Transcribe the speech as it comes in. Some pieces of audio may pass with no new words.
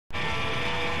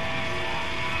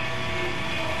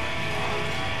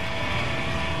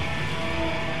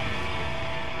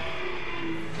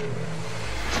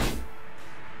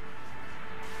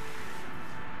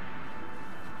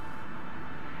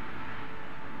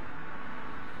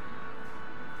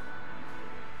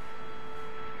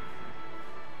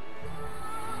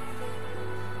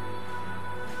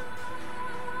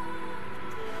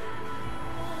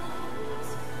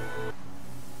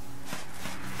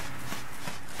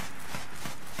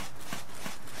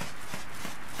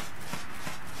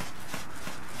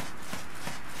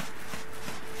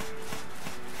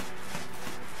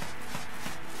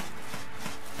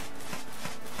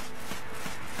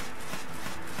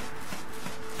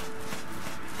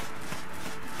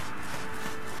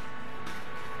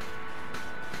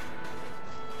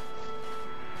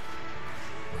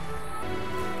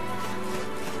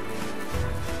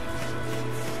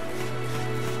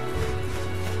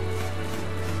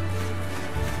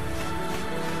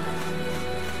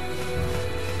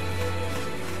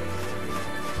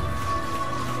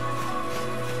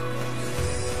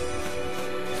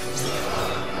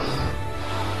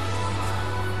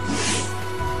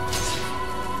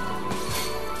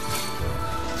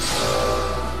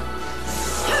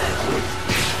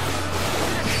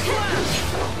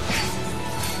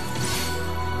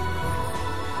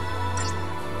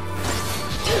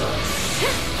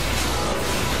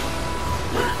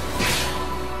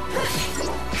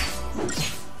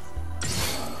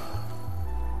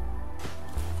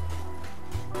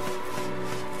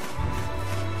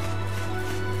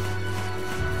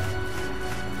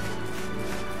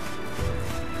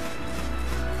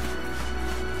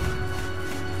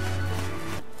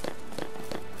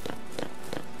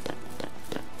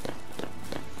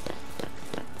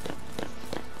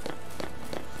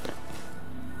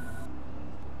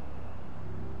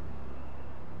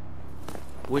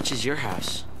Which is your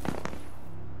house?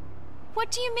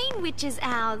 What do you mean, which is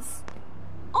ours?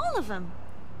 All of them.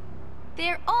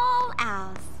 They're all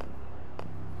ours.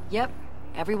 Yep,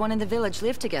 everyone in the village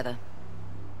lived together.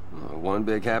 One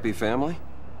big happy family?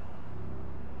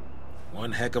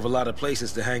 One heck of a lot of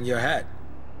places to hang your hat.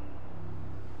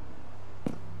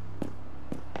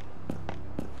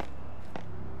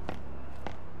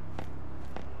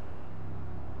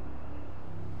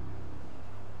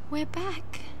 We're back.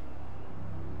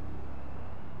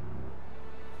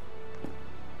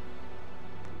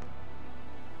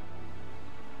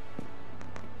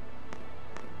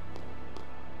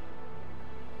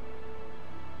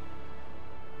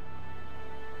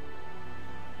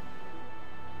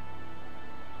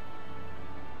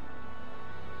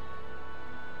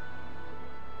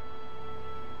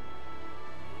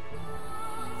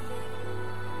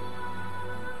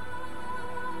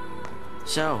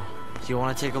 So, you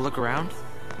want to take a look around?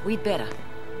 We'd better.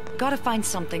 Gotta find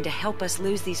something to help us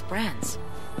lose these brands.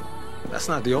 That's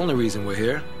not the only reason we're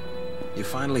here. You're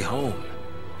finally home.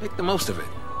 Make the most of it.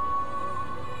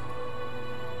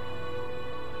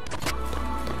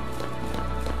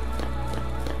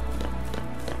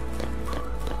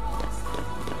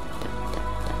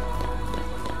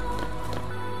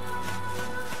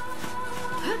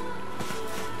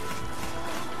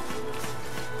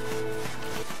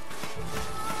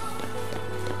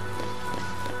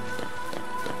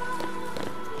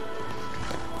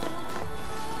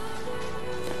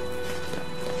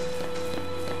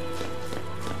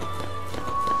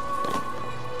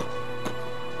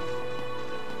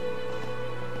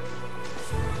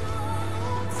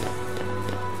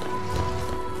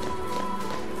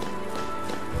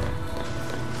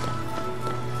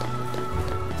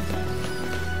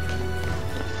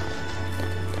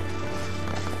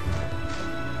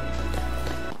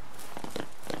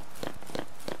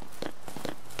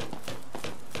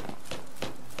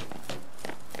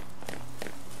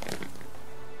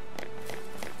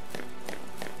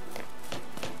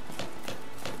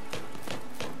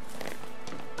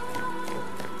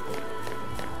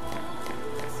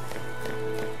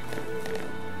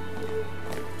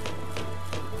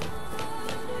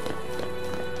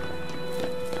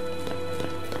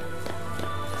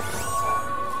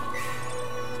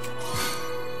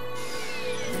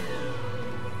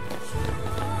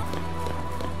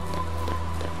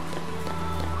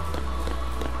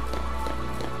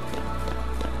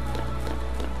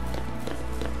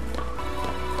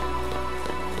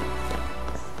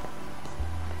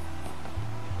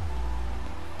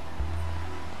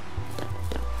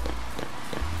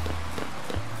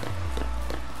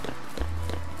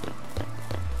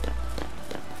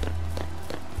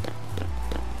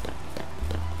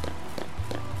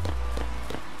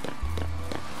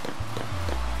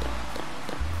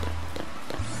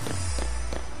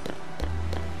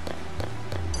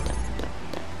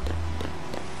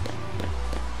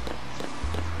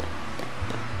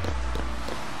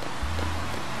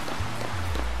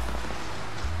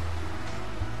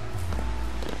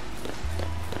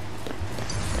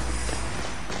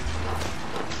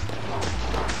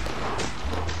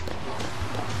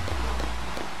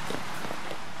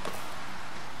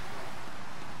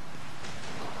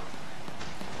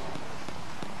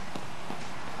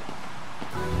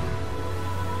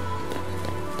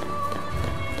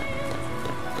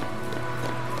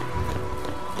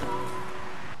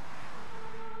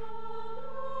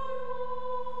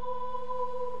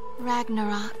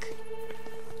 Ragnarok.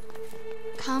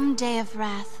 Come, day of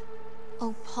wrath,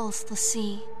 O pulse the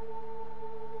sea.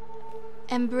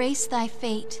 Embrace thy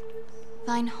fate,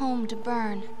 thine home to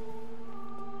burn,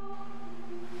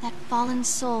 that fallen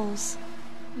souls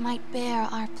might bear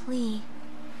our plea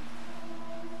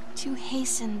to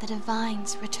hasten the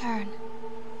divine's return.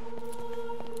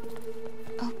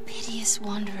 O piteous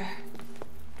wanderer,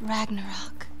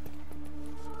 Ragnarok,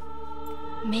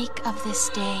 make of this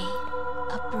day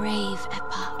a brave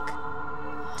epoch.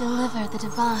 Deliver the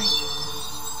divine,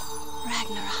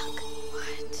 Ragnarok.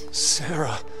 What?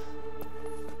 Sarah,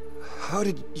 how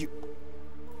did you...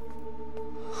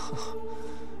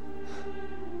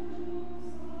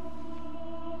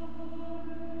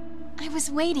 I was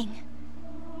waiting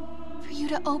for you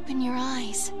to open your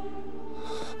eyes.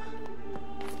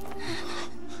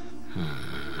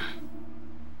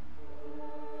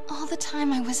 All the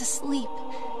time I was asleep,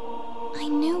 I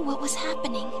knew what was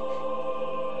happening.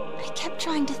 I kept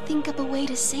trying to think up a way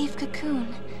to save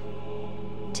Cocoon.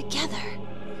 Together.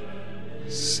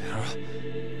 Sarah?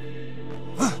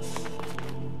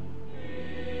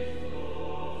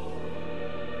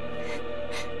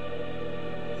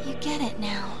 You get it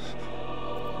now.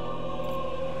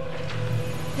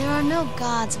 There are no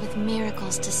gods with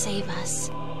miracles to save us.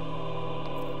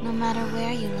 No matter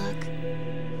where you look.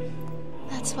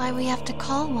 That's why we have to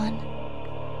call one.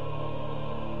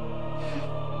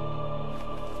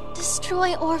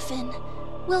 Destroy Orphan.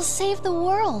 We'll save the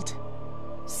world.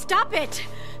 Stop it!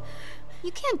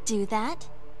 You can't do that.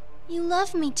 You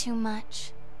love me too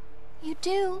much. You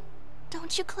do,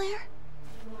 don't you, Claire?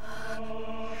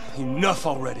 Enough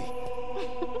already.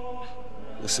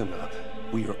 Listen up.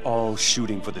 We are all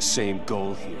shooting for the same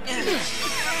goal here.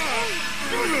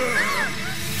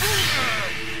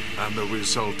 And the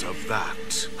result of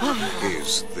that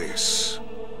is this.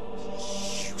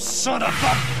 You son of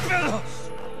a...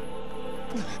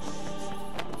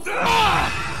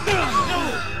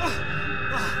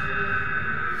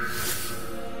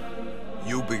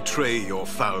 You betray your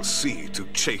fal'Cie to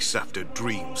chase after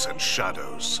dreams and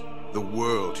shadows. The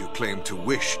world you claim to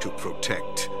wish to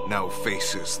protect now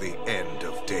faces the end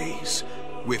of days,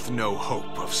 with no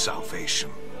hope of salvation.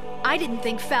 I didn't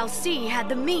think fal'Cie had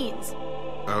the means.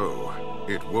 Oh,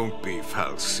 it won't be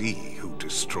fal'Cie who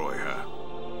destroy her.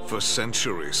 For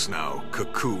centuries now,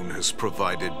 Cocoon has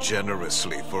provided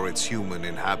generously for its human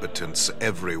inhabitants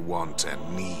every want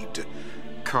and need.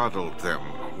 Coddled them,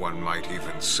 one might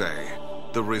even say.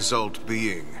 The result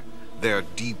being their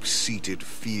deep-seated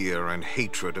fear and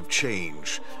hatred of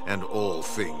change and all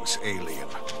things alien.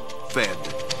 Fed,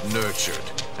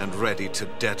 nurtured, and ready to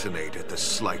detonate at the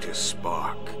slightest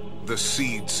spark. The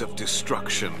seeds of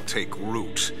destruction take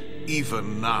root,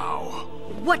 even now.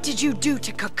 What did you do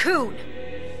to Cocoon?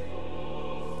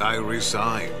 I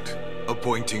resigned,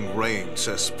 appointing Reigns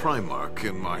as Primarch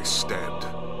in my stead.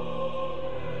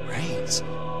 Reigns?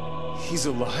 He's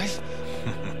alive?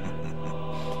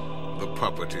 The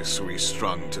puppet is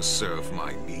restrung to serve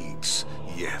my needs,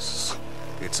 yes.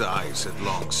 Its eyes had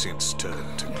long since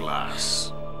turned to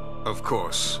glass. Of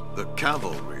course, the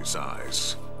cavalry's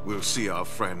eyes will see our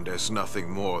friend as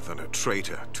nothing more than a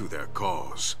traitor to their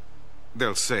cause.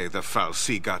 They'll say the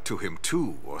fal'Cie got to him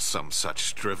too, or some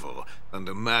such drivel. And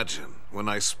imagine, when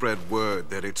I spread word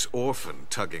that it's Orphan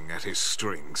tugging at his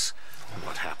strings,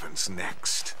 what happens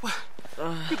next? What?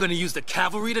 You're gonna use the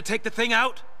cavalry to take the thing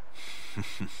out?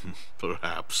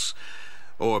 Perhaps.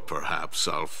 Or perhaps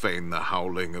I'll feign the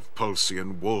howling of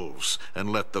Pulsian wolves and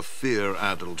let the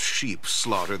fear-addled sheep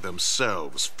slaughter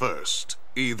themselves first.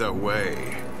 Either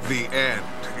way, the end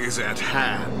is at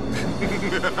hand.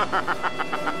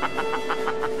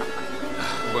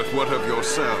 But what of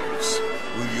yourselves?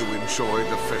 Will you enjoy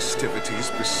the festivities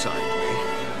beside me?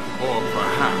 Or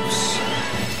perhaps...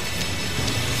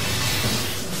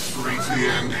 Greet the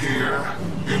end here,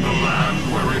 in the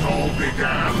land where it all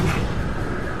began.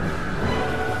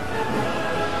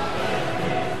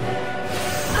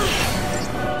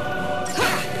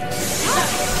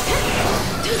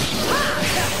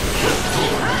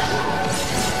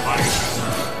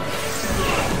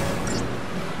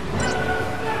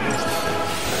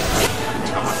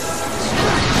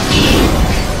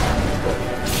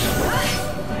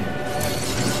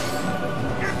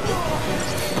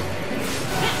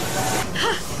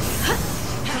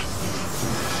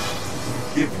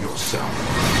 Give yourself.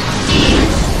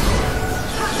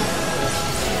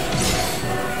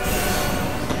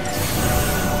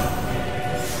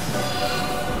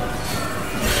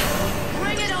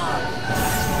 Bring it on!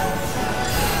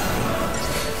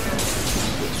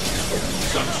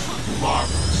 Such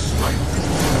marvelous strength.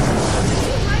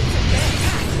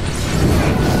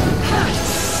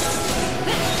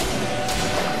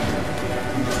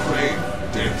 Crave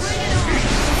dense.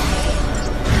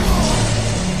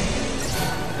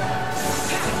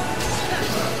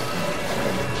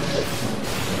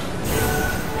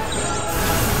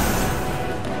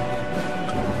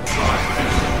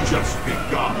 Just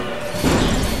begun.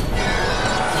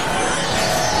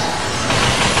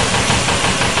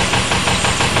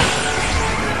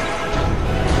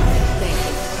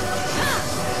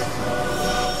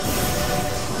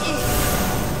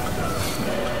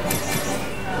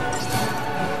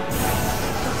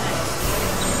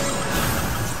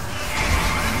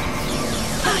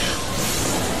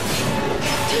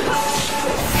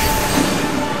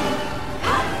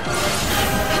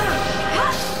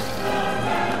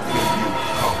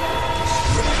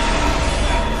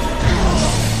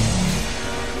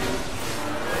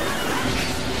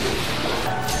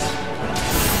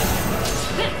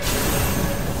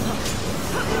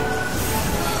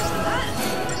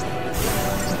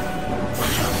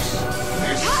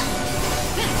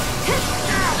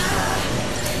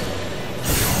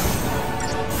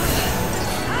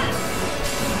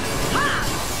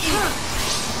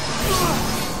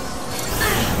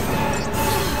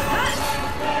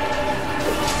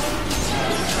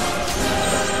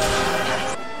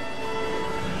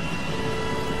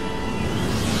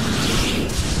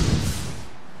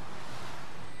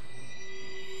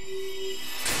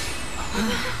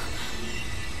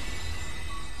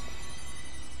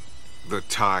 The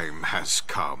time has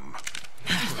come.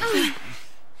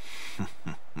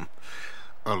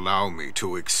 Allow me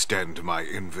to extend my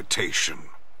invitation.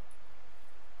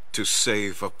 To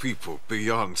save a people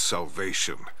beyond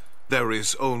salvation, there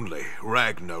is only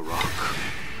Ragnarok.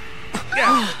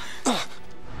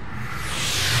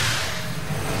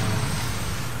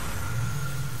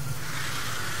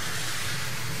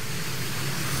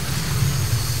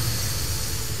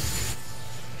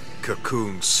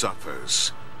 Cocoon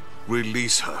suffers.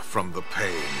 Release her from the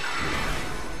pain.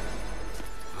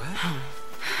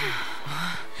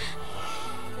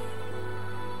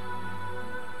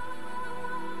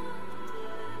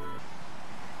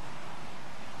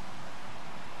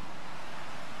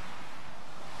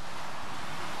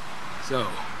 So,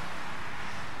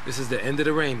 this is the end of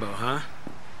the rainbow, huh?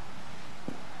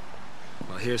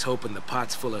 Well, here's hoping the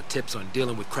pot's full of tips on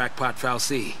dealing with crackpot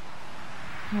fal'Cie.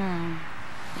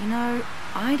 You know,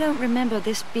 I don't remember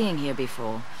this being here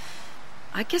before.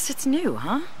 I guess it's new,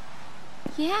 huh?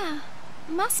 Yeah,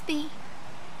 must be.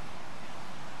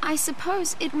 I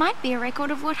suppose it might be a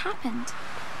record of what happened.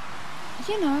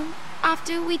 You know,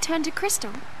 after we turned to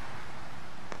crystal.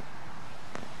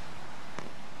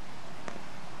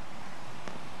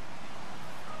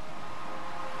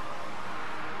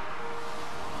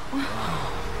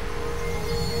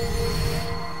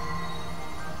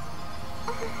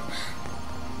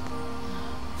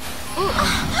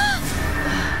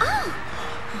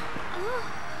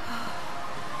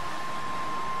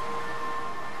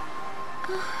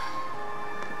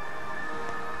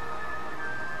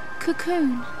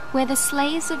 Cocoon, where the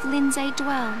slayers of Lindsay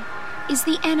dwell, is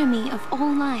the enemy of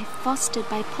all life fostered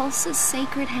by Pulse's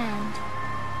sacred hand.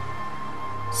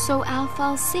 So our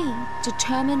fal'Cie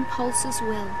determined Pulse's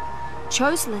will,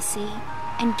 chose fal'Cie,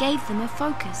 and gave them a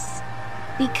focus.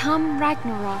 Become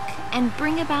Ragnarok and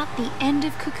bring about the end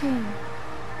of Cocoon.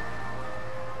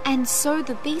 And so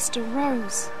the beast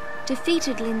arose,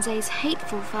 defeated Lindsay's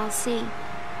hateful fal'Cie,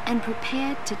 and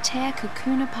prepared to tear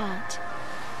Cocoon apart.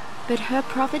 But her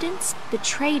providence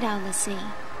betrayed our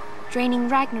fal'Cie, draining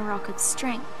Ragnarok of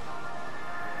strength.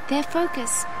 Their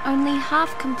focus only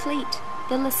half complete,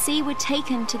 the fal'Cie were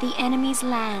taken to the enemy's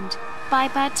land by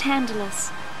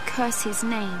Barthandelus, curse his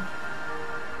name.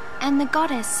 And the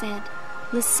goddess said,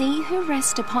 fal'Cie who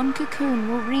rest upon Cocoon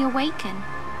will reawaken,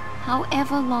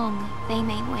 however long they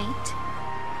may wait.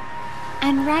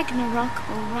 And Ragnarok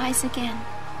will rise again,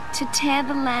 to tear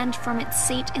the land from its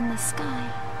seat in the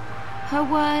sky. Her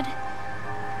word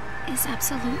is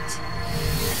absolute.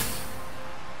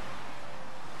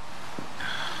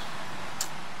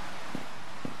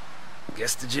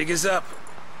 Guess the jig is up.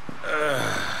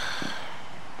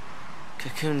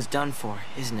 Cocoon's done for,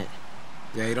 isn't it?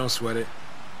 Yeah, you don't sweat it.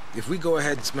 If we go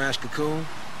ahead and smash Cocoon,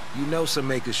 you know some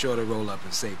makers sure to roll up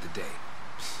and save the day.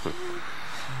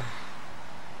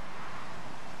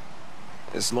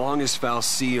 As long as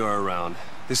fal'Cie are around,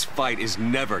 this fight is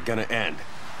never gonna end.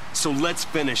 So let's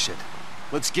finish it.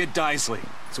 Let's get Daisley.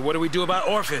 So what do we do about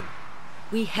Orphan?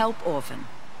 We help Orphan.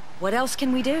 What else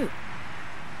can we do?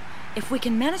 If we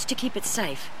can manage to keep it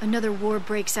safe... Another war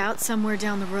breaks out somewhere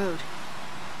down the road.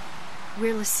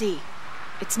 We're fal'Cie.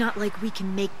 It's not like we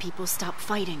can make people stop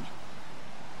fighting.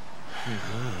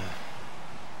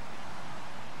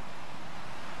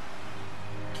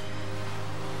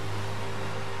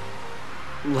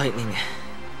 Lightning,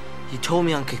 you told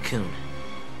me on Cocoon.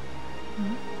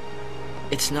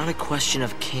 It's not a question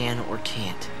of can or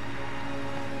can't.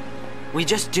 We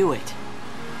just do it.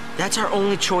 That's our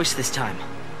only choice this time.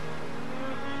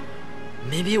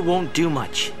 Maybe it won't do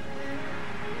much.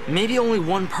 Maybe only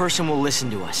one person will listen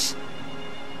to us.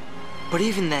 But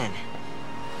even then,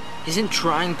 isn't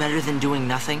trying better than doing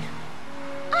nothing?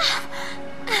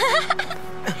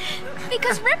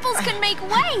 Because ripples can make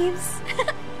waves!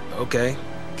 Okay,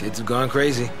 kids have gone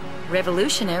crazy.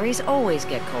 Revolutionaries always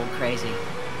get cold crazy.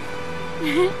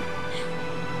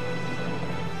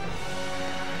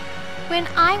 When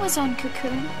I was on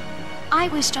Cocoon, I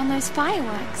wished on those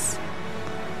fireworks.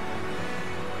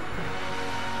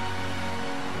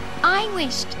 I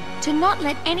wished to not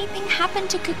let anything happen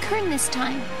to Cocoon this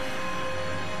time.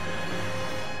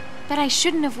 But I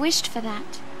shouldn't have wished for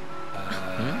that.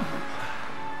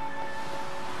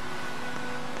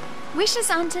 Wishes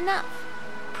aren't enough.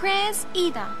 Prayers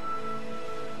either.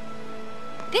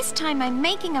 This time I'm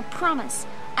making a promise.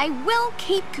 I will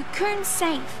keep Cocoon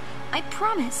safe. I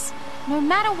promise, no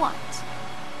matter what.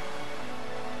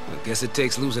 I guess it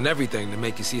takes losing everything to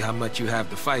make you see how much you have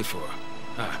to fight for.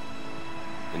 Huh.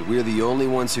 And we're the only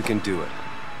ones who can do it,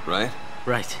 right?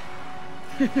 Right.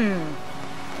 Yep.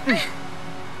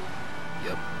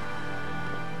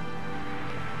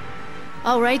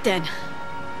 All right then.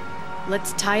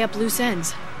 Let's tie up loose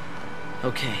ends.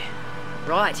 Okay.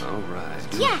 Right. All right.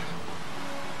 Yeah.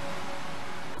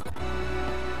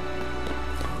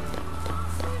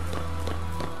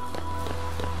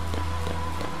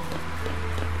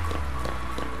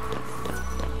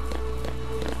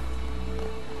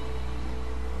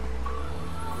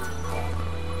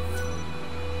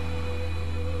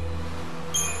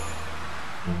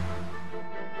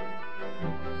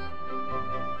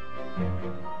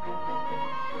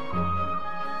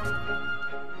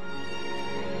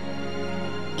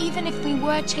 Even if we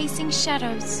were chasing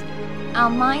shadows, our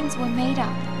minds were made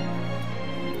up.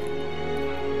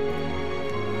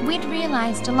 We'd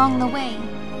realized along the way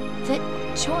that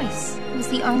choice was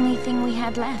the only thing we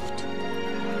had left.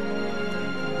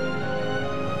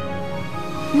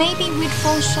 Maybe we'd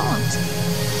fall short.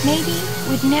 Maybe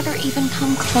we'd never even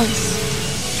come close.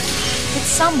 But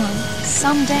someone,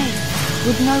 someday,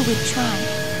 would know we'd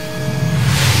tried.